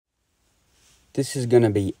This is going to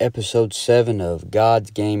be episode 7 of God's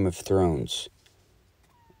Game of Thrones.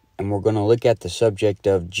 And we're going to look at the subject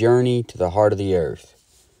of journey to the heart of the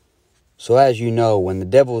earth. So as you know, when the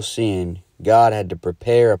devil sinned, God had to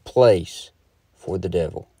prepare a place for the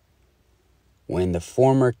devil. When the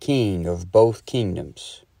former king of both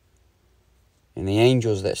kingdoms and the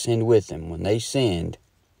angels that sinned with him, when they sinned,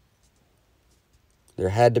 there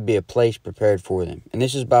had to be a place prepared for them. And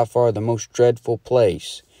this is by far the most dreadful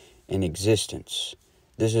place in existence.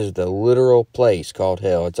 This is the literal place called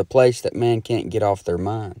hell. It's a place that man can't get off their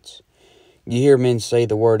minds. You hear men say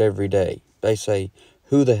the word every day. They say,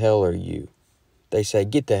 "Who the hell are you?" They say,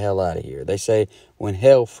 "Get the hell out of here." They say, when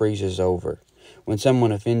hell freezes over. When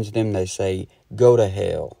someone offends them, they say, "Go to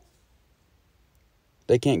hell."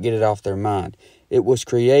 They can't get it off their mind. It was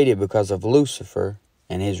created because of Lucifer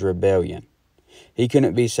and his rebellion. He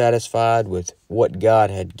couldn't be satisfied with what God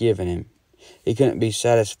had given him. He couldn't be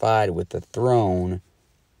satisfied with the throne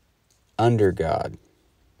under God.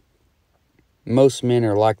 Most men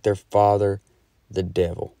are like their father, the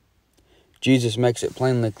devil. Jesus makes it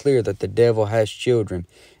plainly clear that the devil has children.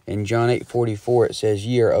 In John 8:44 it says,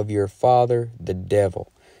 "Ye are of your father, the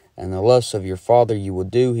devil, and the lusts of your father you will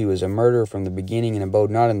do. He was a murderer from the beginning, and abode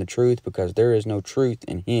not in the truth, because there is no truth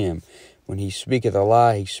in him. When he speaketh a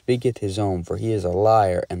lie, he speaketh his own, for he is a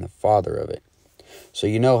liar and the father of it." So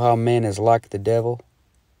you know how man is like the devil?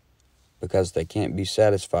 Because they can't be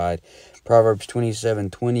satisfied. Proverbs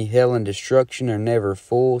 27:20, "Hell and destruction are never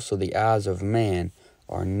full, so the eyes of man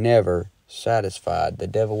are never satisfied." The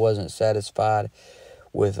devil wasn't satisfied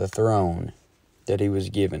with the throne that he was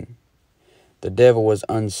given. The devil was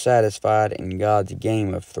unsatisfied in God's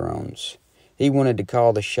game of thrones. He wanted to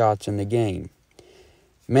call the shots in the game.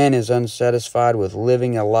 Man is unsatisfied with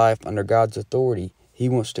living a life under God's authority. He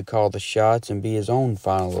wants to call the shots and be his own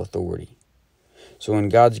final authority. So in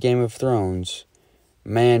God's Game of Thrones,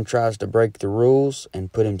 man tries to break the rules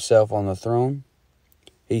and put himself on the throne.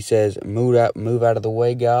 He says, move out of the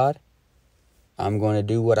way, God. I'm going to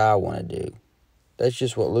do what I want to do. That's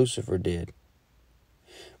just what Lucifer did.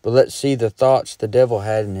 But let's see the thoughts the devil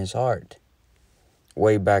had in his heart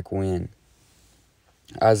way back when.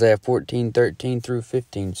 Isaiah 14:13 through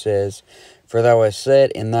 15 says, "For thou hast said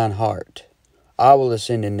in thine heart, I will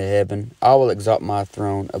ascend into heaven, I will exalt my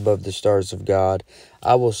throne above the stars of God.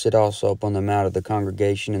 I will sit also upon the mount of the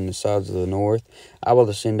congregation in the sides of the north. I will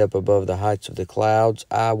ascend up above the heights of the clouds.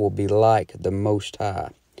 I will be like the Most High.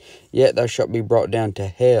 Yet thou shalt be brought down to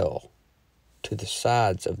hell, to the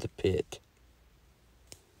sides of the pit."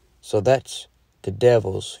 So that's the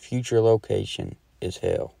devil's future location, is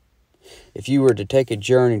hell. If you were to take a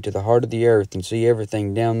journey to the heart of the earth and see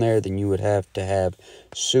everything down there, then you would have to have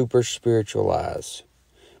super spiritual eyes.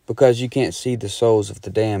 Because you can't see the souls of the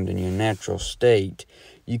damned in your natural state,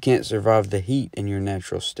 you can't survive the heat in your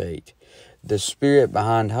natural state. The spirit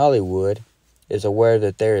behind Hollywood is aware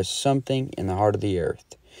that there is something in the heart of the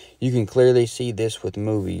earth. You can clearly see this with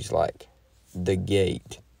movies like The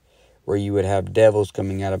Gate, where you would have devils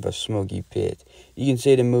coming out of a smoky pit. You can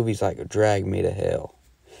see it in movies like Drag Me to Hell.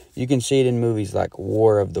 You can see it in movies like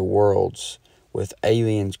War of the Worlds, with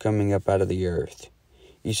aliens coming up out of the earth.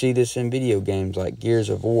 You see this in video games like Gears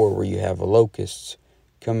of War, where you have locusts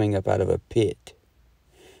coming up out of a pit.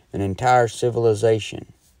 An entire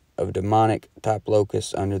civilization of demonic type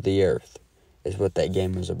locusts under the earth is what that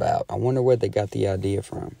game is about. I wonder where they got the idea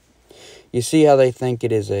from. You see how they think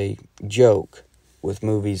it is a joke with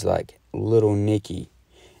movies like Little Nicky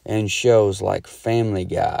and shows like Family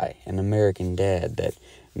Guy and American Dad that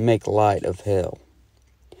make light of hell.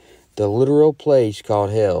 The literal place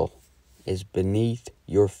called hell is beneath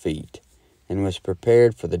your feet and was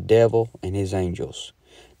prepared for the devil and his angels.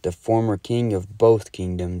 The former king of both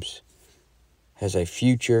kingdoms has a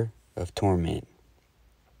future of torment.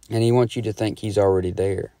 And he wants you to think he's already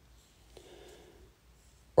there,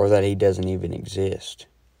 or that he doesn't even exist.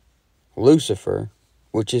 Lucifer,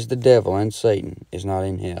 which is the devil and Satan, is not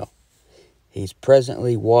in hell. He's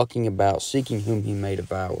presently walking about, seeking whom he may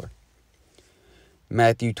devour.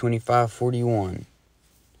 Matthew 25:41.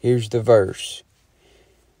 Here's the verse.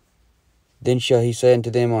 "Then shall he say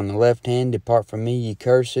unto them on the left hand, Depart from me, ye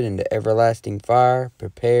cursed, into everlasting fire,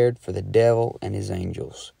 prepared for the devil and his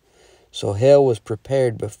angels." So hell was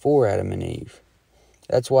prepared before Adam and Eve.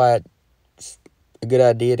 That's why it's a good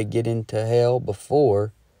idea to get into hell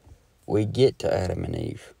before we get to Adam and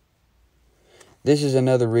Eve. This is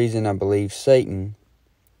another reason I believe Satan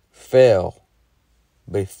fell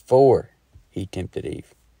before he tempted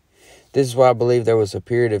Eve. This is why I believe there was a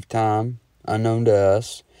period of time, unknown to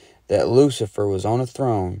us, that Lucifer was on a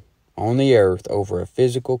throne on the earth over a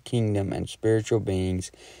physical kingdom and spiritual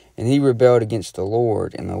beings, and he rebelled against the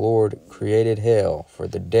Lord, and the Lord created hell for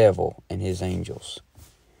the devil and his angels.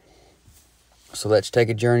 So let's take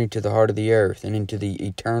a journey to the heart of the earth and into the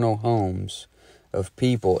eternal homes of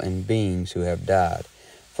people and beings who have died.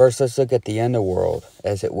 First, let's look at the underworld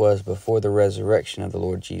as it was before the resurrection of the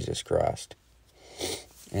Lord Jesus Christ.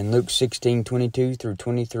 In Luke 16:22 through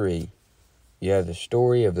 23, you have the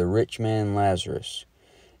story of the rich man Lazarus.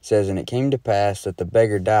 It says, "And it came to pass that the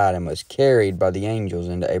beggar died and was carried by the angels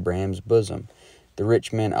into Abraham's bosom. The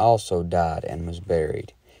rich man also died and was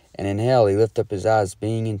buried. And in hell he lifted up his eyes,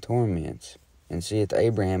 being in torments, and seeth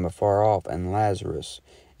Abraham afar off, and Lazarus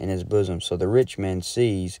in his bosom. So the rich man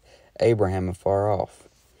sees Abraham afar off."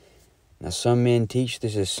 Now some men teach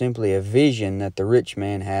this is simply a vision that the rich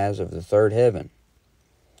man has of the third heaven.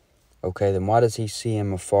 Okay, then why does he see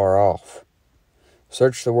him afar off?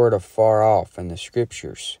 Search the word afar off in the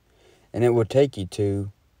scriptures, and it will take you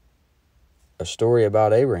to a story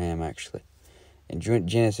about Abraham, actually. In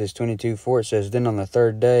Genesis 22:4, it says, "Then on the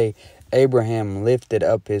third day, Abraham lifted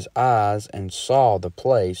up his eyes and saw the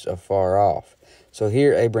place afar off." So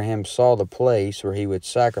here Abraham saw the place where he would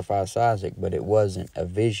sacrifice Isaac, but it wasn't a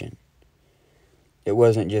vision. It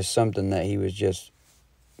wasn't just something that he was just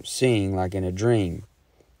seeing like in a dream.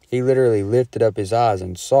 He literally lifted up his eyes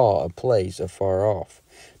and saw a place afar off.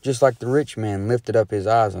 Just like the rich man lifted up his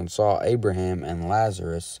eyes and saw Abraham and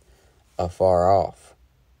Lazarus afar off.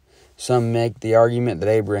 Some make the argument that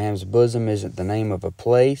Abraham's bosom isn't the name of a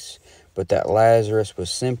place, but that Lazarus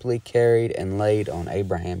was simply carried and laid on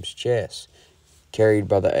Abraham's chest. Carried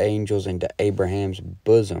by the angels into Abraham's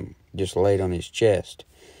bosom, just laid on his chest.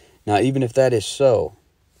 Now, even if that is so,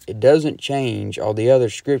 it doesn't change all the other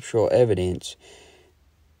scriptural evidence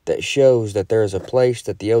that shows that there is a place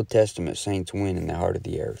that the Old Testament saints went in the heart of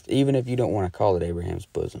the earth, even if you don't want to call it Abraham's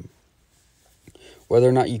bosom. Whether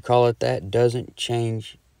or not you call it that doesn't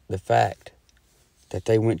change the fact that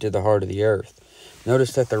they went to the heart of the earth.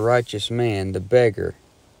 Notice that the righteous man, the beggar,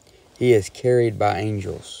 he is carried by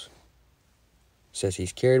angels. It says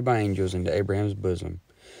he's carried by angels into Abraham's bosom.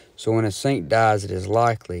 So when a saint dies, it is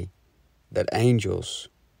likely that angels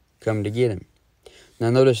come to get him. Now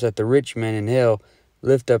notice that the rich man in hell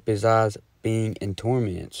lift up his eyes, being in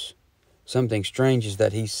torments. Something strange is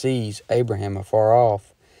that he sees Abraham afar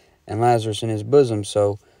off and Lazarus in his bosom.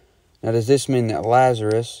 So now does this mean that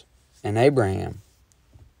Lazarus and Abraham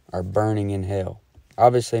are burning in hell?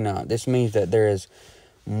 Obviously not. This means that there is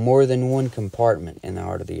more than one compartment in the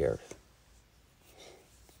heart of the earth.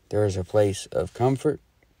 There is a place of comfort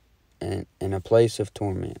and a place of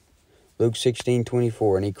torment. Luke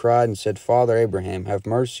 16:24, "And he cried and said, Father Abraham, have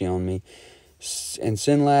mercy on me, and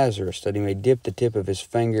send Lazarus, that he may dip the tip of his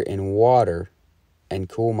finger in water and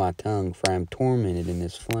cool my tongue, for I am tormented in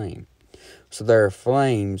this flame." So there are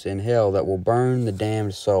flames in hell that will burn the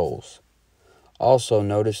damned souls. Also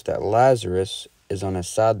notice that Lazarus is on a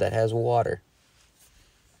side that has water.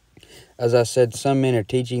 As I said, some men are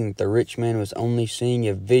teaching that the rich man was only seeing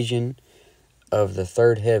a vision of the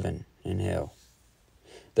third heaven in hell.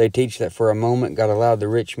 They teach that for a moment God allowed the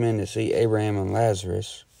rich man to see Abraham and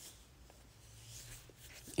Lazarus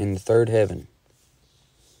in the third heaven.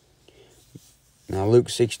 Now Luke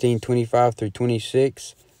 16:25 through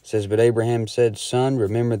 26 says, "But Abraham said, Son,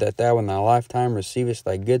 remember that thou in thy lifetime receivest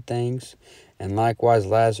thy good things, and likewise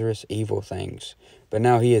Lazarus evil things. But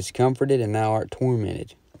now he is comforted, and thou art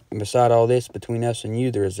tormented. And beside all this, between us and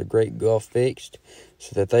you there is a great gulf fixed,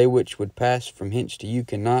 so that they which would pass from hence to you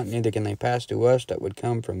cannot, neither can they pass to us that would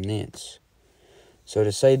come from thence." So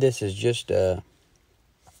to say this is just a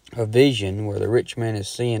vision where the rich man is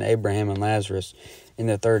seeing Abraham and Lazarus in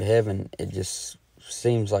the third heaven, it just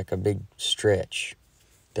seems like a big stretch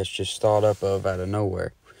that's just thought up of out of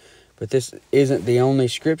nowhere. But this isn't the only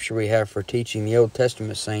scripture we have for teaching the Old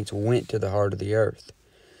Testament saints went to the heart of the earth.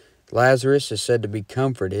 Lazarus is said to be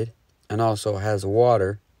comforted and also has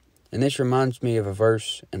water, and this reminds me of a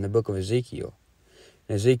verse in the book of Ezekiel.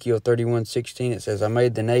 In Ezekiel 31:16 it says, "I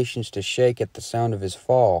made the nations to shake at the sound of his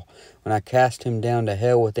fall, when I cast him down to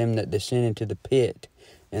hell with them that descend into the pit,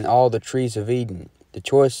 and all the trees of Eden, the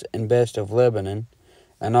choice and best of Lebanon,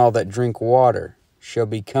 and all that drink water shall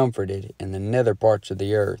be comforted in the nether parts of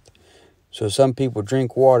the earth." So some people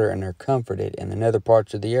drink water and are comforted in the nether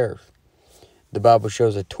parts of the earth. The Bible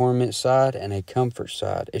shows a torment side and a comfort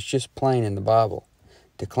side. It's just plain in the Bible.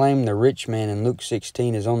 To claim the rich man in Luke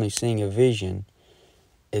 16 is only seeing a vision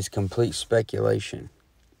is complete speculation.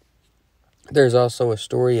 There's also a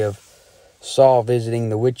story of Saul visiting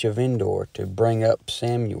the witch of Endor to bring up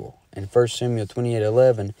Samuel. In 1 Samuel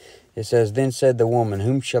 28:11, it says, "Then said the woman,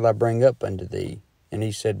 Whom shall I bring up unto thee? and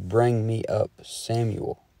he said, bring me up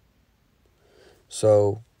Samuel.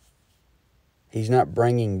 So he's not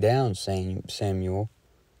bringing down Samuel.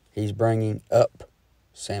 He's bringing up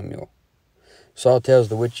Samuel. Saul tells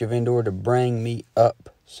the witch of Endor to bring me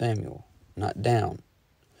up Samuel, not down.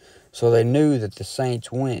 So they knew that the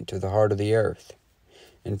saints went to the heart of the earth.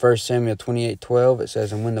 In 1 Samuel 28:12, it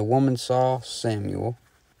says, and when the woman saw Samuel,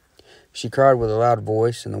 she cried with a loud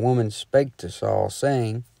voice, and the woman spake to Saul,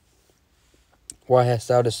 saying, why hast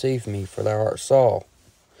thou deceived me, for thou art Saul?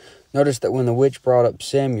 Notice that when the witch brought up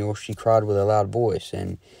Samuel, she cried with a loud voice,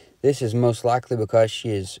 and this is most likely because she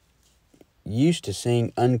is used to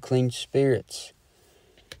seeing unclean spirits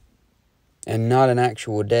and not an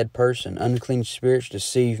actual dead person. Unclean spirits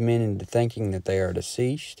deceive men into thinking that they are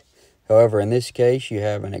deceased. However, in this case, you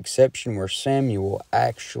have an exception where Samuel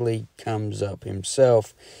actually comes up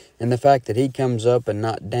himself, and the fact that he comes up and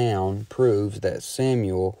not down proves that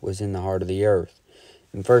Samuel was in the heart of the earth.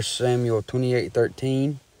 In 1 Samuel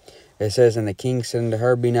 28:13, it says, and the king said unto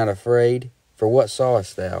her, be not afraid, for what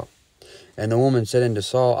sawest thou? And the woman said unto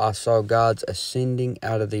Saul, I saw gods ascending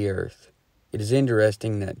out of the earth. It is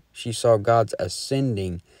interesting that she saw gods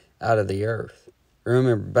ascending out of the earth.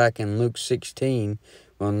 Remember back in Luke 16,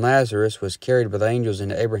 when Lazarus was carried by the angels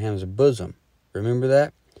into Abraham's bosom. Remember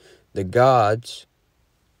that? The gods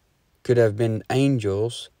could have been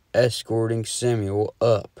angels escorting Samuel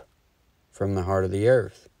up from the heart of the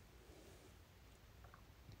earth.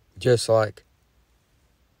 Just like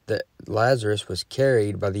that Lazarus was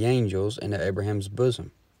carried by the angels into Abraham's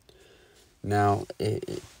bosom. Now,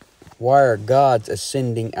 why are gods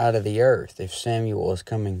ascending out of the earth if Samuel is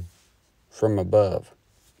coming from above?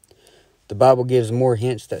 The Bible gives more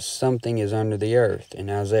hints that something is under the earth. In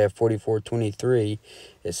Isaiah 44:23,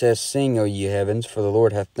 it says, sing, O ye heavens, for the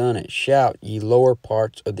Lord hath done it. Shout, ye lower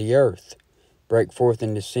parts of the earth. Break forth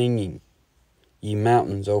into singing, ye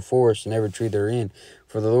mountains, O forests, and every tree therein.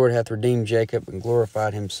 For the Lord hath redeemed Jacob and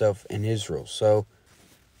glorified himself in Israel. So,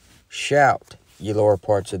 shout, ye lower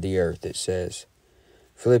parts of the earth, it says.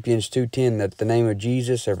 Philippians 2:10, that the name of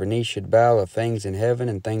Jesus every knee should bow, of things in heaven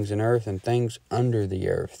and things in earth and things under the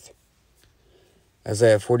earth.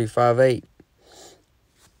 Isaiah 45:8,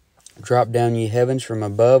 drop down ye heavens from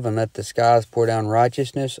above, and let the skies pour down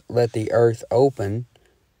righteousness. Let the earth open,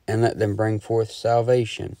 and let them bring forth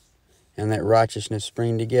salvation, and let righteousness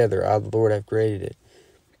spring together. I, the Lord, have created it.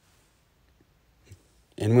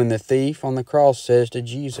 And when the thief on the cross says to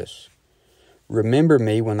Jesus, remember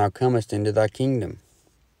me when thou comest into thy kingdom.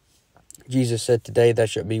 Jesus said, today thou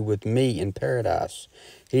shalt be with me in paradise.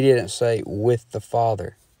 He didn't say with the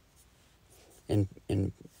Father in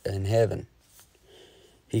heaven.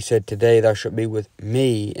 He said, today thou shalt be with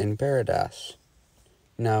me in paradise.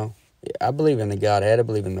 No, I believe in the Godhead. I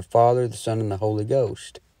believe in the Father, the Son, and the Holy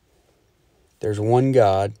Ghost. There's one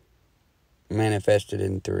God manifested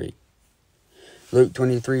in three. Luke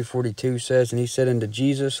 23:42 says, and he said unto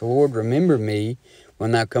Jesus, Lord, remember me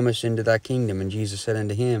when thou comest into thy kingdom. And Jesus said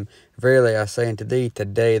unto him, verily I say unto thee,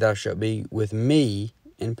 today thou shalt be with me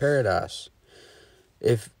in paradise.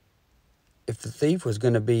 If the thief was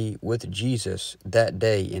going to be with Jesus that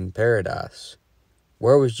day in paradise,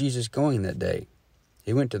 where was Jesus going that day?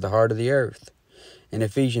 He went to the heart of the earth. In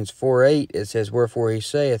Ephesians 4:8, it says, wherefore he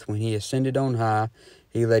saith, when he ascended on high,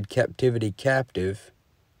 he led captivity captive,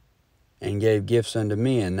 and gave gifts unto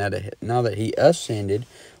men. Now that he ascended,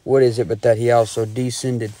 what is it but that he also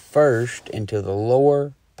descended first into the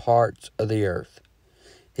lower parts of the earth?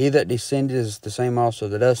 He that descended is the same also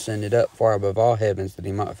that ascended up far above all heavens, that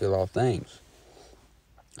he might fill all things.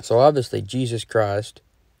 So obviously Jesus Christ,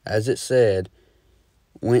 as it said,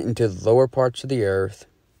 went into the lower parts of the earth,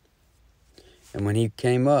 and when he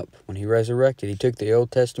came up, when he resurrected, he took the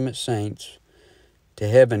Old Testament saints to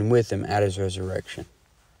heaven with him at his resurrection.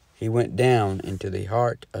 He went down into the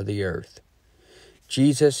heart of the earth.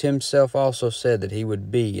 Jesus himself also said that he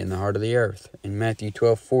would be in the heart of the earth. In Matthew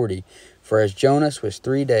 12:40, for as Jonas was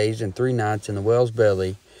 3 days and 3 nights in the whale's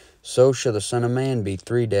belly, so shall the Son of Man be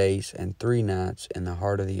 3 days and 3 nights in the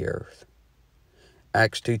heart of the earth.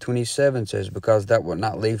 Acts 2:27 says, because thou wilt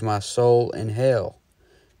not leave my soul in hell,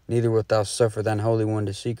 neither wilt thou suffer thine Holy One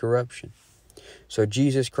to see corruption. So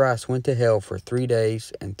Jesus Christ went to hell for 3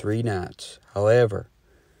 days and 3 nights. However,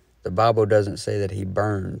 the Bible doesn't say that he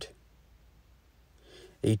burned.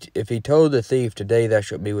 If he told the thief, today thou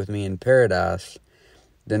shalt be with me in paradise,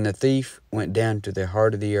 then the thief went down to the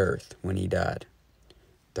heart of the earth when he died.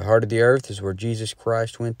 The heart of the earth is where Jesus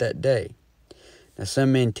Christ went that day. Now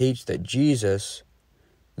some men teach that Jesus,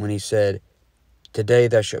 when he said, today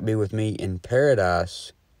thou shalt be with me in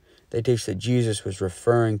paradise, they teach that Jesus was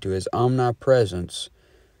referring to his omnipresence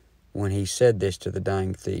when he said this to the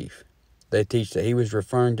dying thief. They teach that he was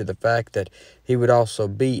referring to the fact that he would also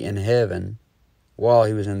be in heaven while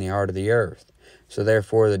he was in the heart of the earth. So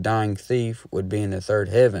therefore the dying thief would be in the third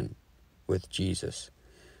heaven with Jesus.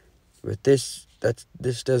 But this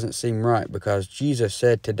doesn't seem right, because Jesus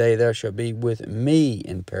said, "Today thou shalt be with me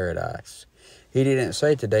in paradise." He didn't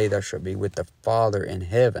say, "Today thou shalt be with the Father in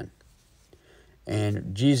heaven."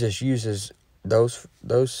 And Jesus uses those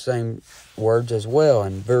same words as well.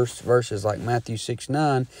 In verses like Matthew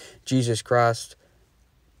 6:9, Jesus Christ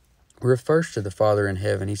refers to the Father in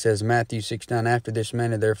heaven. He says, Matthew 6:9, "After this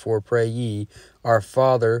manner therefore pray ye, Our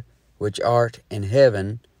Father which art in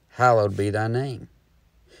heaven, hallowed be thy name."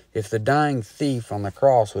 If the dying thief on the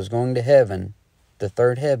cross was going to heaven, the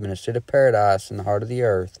third heaven, instead of paradise in the heart of the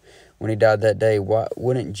earth, when he died that day, why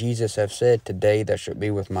wouldn't Jesus have said, "Today thou shalt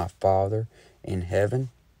be with my Father in heaven,"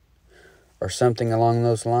 or something along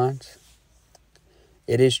those lines?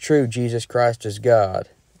 It is true Jesus Christ is God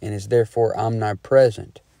and is therefore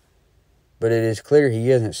omnipresent, but it is clear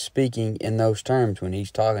he isn't speaking in those terms when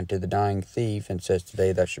he's talking to the dying thief and says,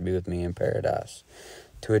 "Today thou shalt be with me in paradise."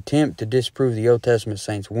 To attempt to disprove the Old Testament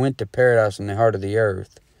saints went to paradise in the heart of the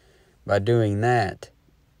earth, by doing that,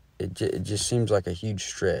 it just seems like a huge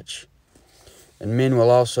stretch. And men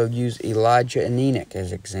will also use Elijah and Enoch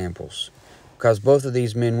as examples, because both of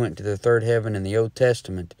these men went to the third heaven in the Old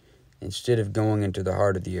Testament instead of going into the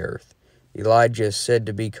heart of the earth. Elijah is said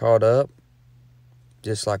to be caught up,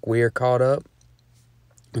 just like we are caught up.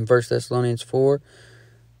 In 1 Thessalonians 4,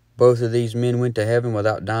 both of these men went to heaven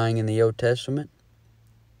without dying in the Old Testament.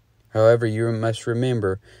 However, you must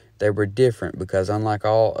remember they were different, because unlike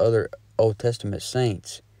all other Old Testament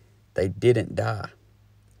saints, they didn't die.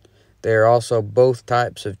 They are also both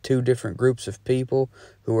types of two different groups of people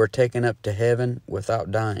who were taken up to heaven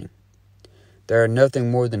without dying. There are nothing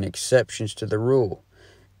more than exceptions to the rule.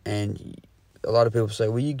 And a lot of people say,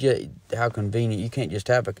 "Well, how convenient, you can't just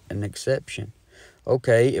have an exception."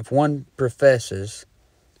 Okay, if one professes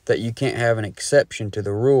that you can't have an exception to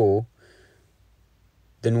the rule,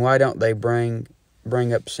 then why don't they bring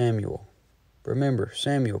up Samuel? Remember,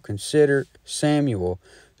 consider Samuel,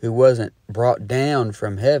 who wasn't brought down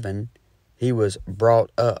from heaven, he was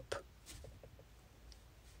brought up.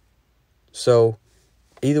 So,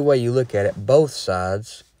 either way you look at it, both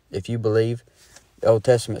sides, if you believe the Old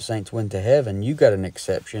Testament saints went to heaven, you got an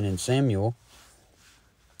exception in Samuel.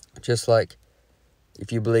 Just like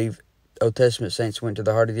if you believe Old Testament saints went to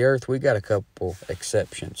the heart of the earth, we got a couple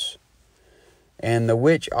exceptions. And the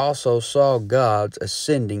which also saw gods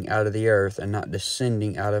ascending out of the earth and not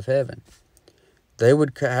descending out of heaven. They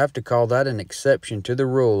would have to call that an exception to the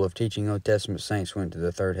rule of teaching Old Testament saints went to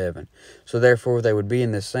the third heaven. So therefore they would be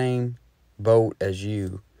in the same boat as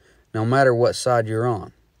you, no matter what side you're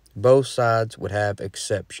on. Both sides would have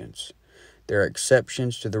exceptions. There are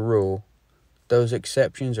exceptions to the rule. Those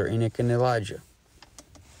exceptions are Enoch and Elijah.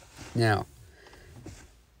 Now,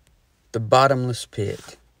 the bottomless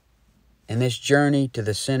pit. In this journey to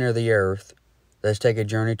the center of the earth, let's take a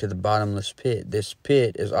journey to the bottomless pit. This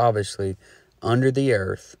pit is obviously under the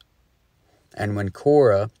earth. And when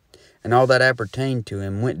Korah and all that appertained to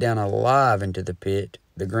him went down alive into the pit,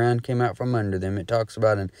 the ground came out from under them. It talks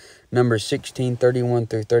about in Numbers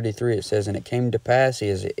 16:31-33, it says, "And it came to pass,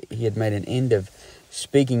 as he had made an end of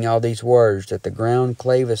speaking all these words, that the ground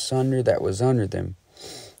clave asunder that was under them.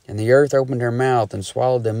 And the earth opened her mouth and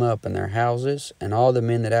swallowed them up, and their houses, and all the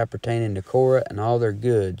men that appertained unto Korah, and all their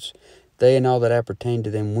goods. They and all that appertained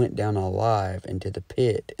to them went down alive into the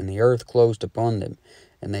pit, and the earth closed upon them,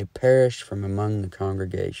 and they perished from among the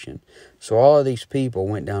congregation." So all of these people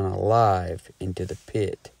went down alive into the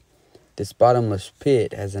pit. This bottomless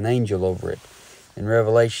pit has an angel over it. In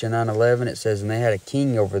Revelation 9:11 it says, "And they had a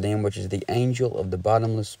king over them, which is the angel of the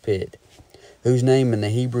bottomless pit, whose name in the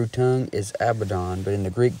Hebrew tongue is Abaddon, but in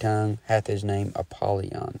the Greek tongue hath his name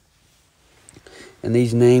Apollyon." And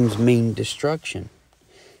these names mean destruction.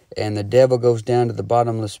 And the devil goes down to the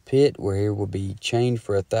bottomless pit, where he will be chained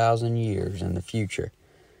for 1,000 years in the future.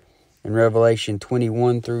 In Revelation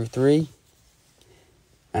 21-3,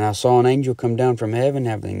 "And I saw an angel come down from heaven,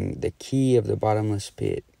 having the key of the bottomless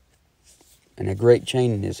pit, and a great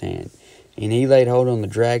chain in his hand. And he laid hold on the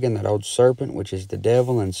dragon, that old serpent, which is the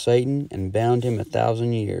devil and Satan, and bound him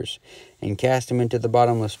 1,000 years, and cast him into the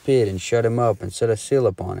bottomless pit, and shut him up, and set a seal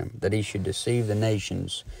upon him, that he should deceive the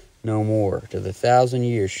nations no more, till the 1,000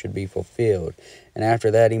 years should be fulfilled. And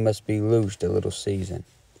after that he must be loosed a little season."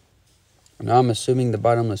 Now I'm assuming the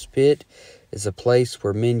bottomless pit is a place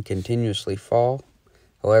where men continuously fall.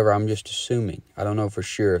 However, I'm just assuming. I don't know for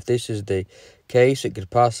sure. If this is the case, it could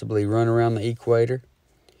possibly run around the equator.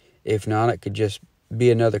 If not, it could just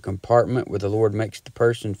be another compartment where the Lord makes the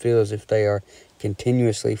person feel as if they are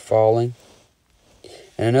continuously falling.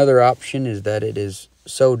 And another option is that it is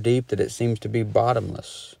so deep that it seems to be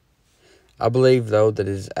bottomless. I believe, though, that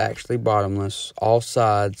it is actually bottomless, all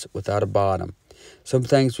sides without a bottom. Some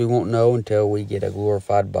things we won't know until we get a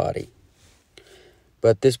glorified body.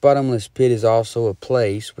 But this bottomless pit is also a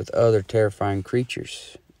place with other terrifying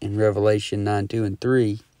creatures. In Revelation 9:2 and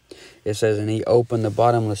 3, it says, "And he opened the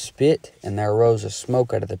bottomless pit, and there arose a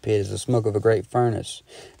smoke out of the pit, as the smoke of a great furnace.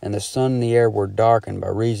 And the sun and the air were darkened by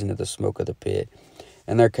reason of the smoke of the pit.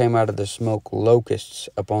 And there came out of the smoke locusts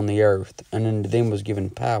upon the earth, and unto them was given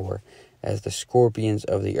power, as the scorpions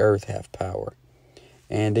of the earth have power."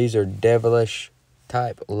 And these are devilish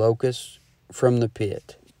type locusts from the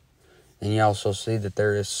pit. And you also see that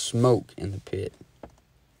there is smoke in the pit.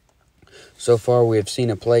 So far we have seen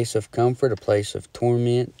a place of comfort, a place of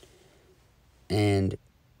torment, and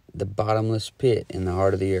the bottomless pit in the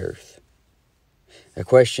heart of the earth. A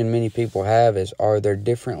question many people have is, are there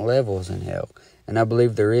different levels in hell? And I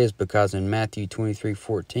believe there is, because in Matthew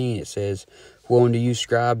 23:14 it says, "Woe unto you,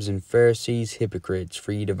 scribes and Pharisees, hypocrites,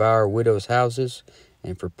 for ye devour widows' houses,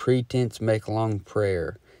 and for pretense make long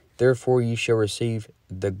prayer. Therefore ye shall receive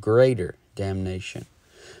the greater damnation."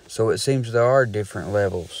 So it seems there are different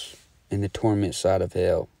levels in the torment side of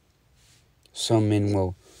hell. Some men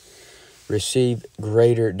will receive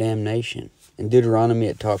greater damnation. In Deuteronomy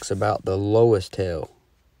it talks about the lowest hell.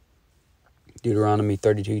 Deuteronomy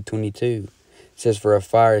 32:22 says, "For a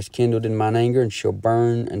fire is kindled in mine anger, and shall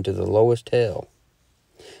burn unto the lowest hell."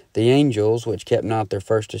 The angels, which kept not their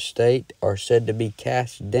first estate, are said to be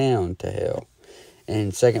cast down to hell.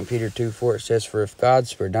 And 2 Peter 2:4 it says, "For if God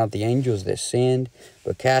spared not the angels that sinned,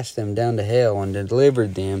 but cast them down to hell, and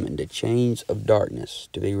delivered them into chains of darkness,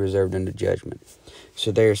 to be reserved unto judgment."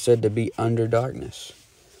 So they are said to be under darkness,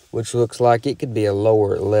 which looks like it could be a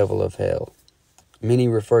lower level of hell. Many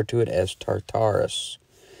refer to it as Tartarus.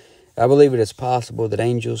 I believe it is possible that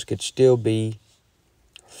angels could still be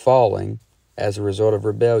falling as a result of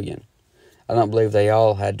rebellion. I don't believe they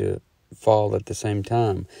all had to fall at the same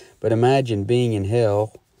time. But imagine being in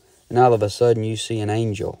hell, and all of a sudden you see an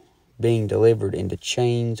angel being delivered into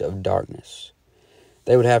chains of darkness.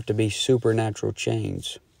 They would have to be supernatural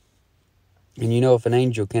chains. And you know, if an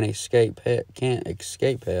angel can't escape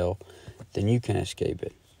hell, then you can escape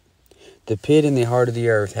it. The pit in the heart of the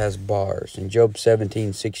earth has bars. In Job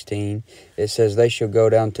 17:16, it says, "They shall go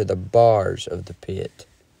down to the bars of the pit,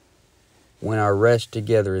 when our rest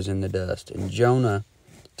together is in the dust." In Jonah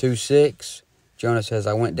 2:6, Jonah says,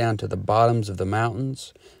 "I went down to the bottoms of the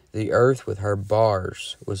mountains. The earth with her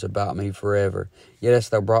bars was about me forever. Yet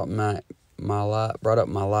hast thou brought up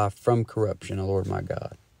my life from corruption, O Lord my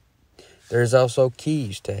God." There is also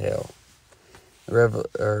keys to hell in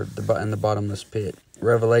the bottomless pit.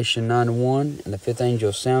 Revelation 9:1, "And the fifth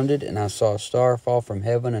angel sounded, and I saw a star fall from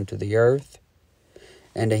heaven unto the earth,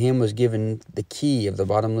 and to him was given the key of the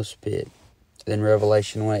bottomless pit." Then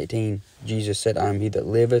Revelation 1:18, Jesus said, "I am he that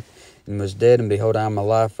liveth and was dead, and behold, I am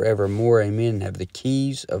alive forevermore. Amen. And have the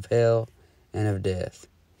keys of hell and of death."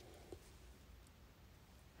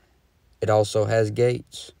 It also has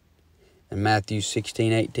gates. In Matthew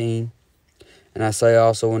 16:18, "And I say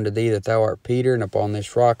also unto thee that thou art Peter, and upon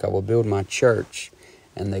this rock I will build my church,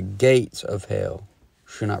 and the gates of hell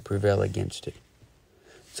shall not prevail against it."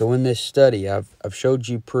 So in this study, I've showed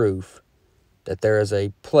you proof that there is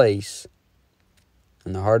a place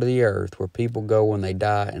in the heart of the earth where people go when they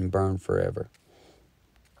die and burn forever.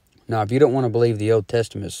 Now, if you don't want to believe the Old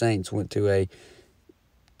Testament saints went to a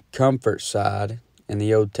comfort side in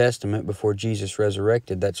the Old Testament before Jesus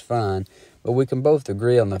resurrected, that's fine. But we can both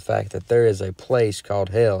agree on the fact that there is a place called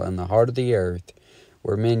hell in the heart of the earth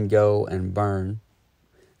where men go and burn,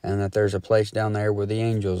 and that there's a place down there where the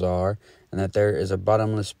angels are, and that there is a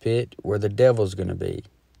bottomless pit where the devil's going to be.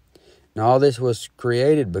 Now, all this was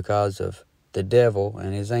created because of the devil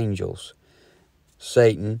and his angels.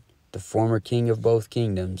 Satan, the former king of both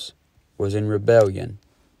kingdoms, was in rebellion.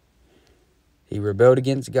 He rebelled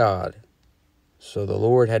against God, so the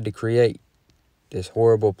Lord had to create this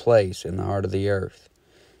horrible place in the heart of the earth.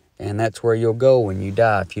 And that's where you'll go when you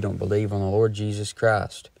die if you don't believe on the Lord Jesus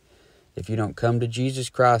Christ. If you don't come to Jesus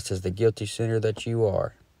Christ as the guilty sinner that you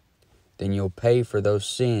are, then you'll pay for those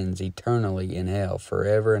sins eternally in hell,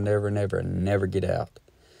 forever and ever and ever, and never get out.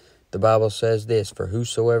 The Bible says this, "For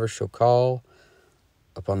whosoever shall call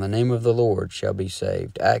upon the name of the Lord shall be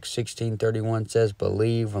saved." Acts 16:31 says,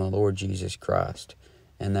 "Believe on the Lord Jesus Christ,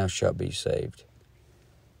 and thou shalt be saved."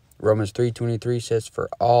 Romans 3:23 says, "For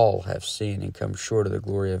all have sinned and come short of the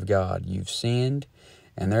glory of God." You've sinned,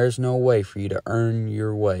 and there is no way for you to earn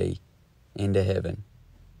your way into heaven.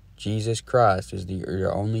 Jesus Christ is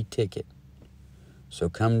your only ticket. So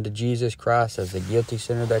come to Jesus Christ as the guilty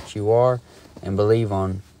sinner that you are and believe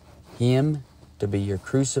on Him to be your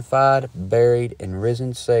crucified, buried, and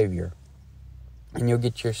risen Savior. And you'll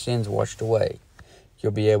get your sins washed away.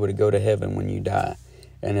 You'll be able to go to heaven when you die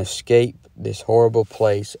and escape this horrible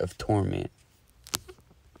place of torment.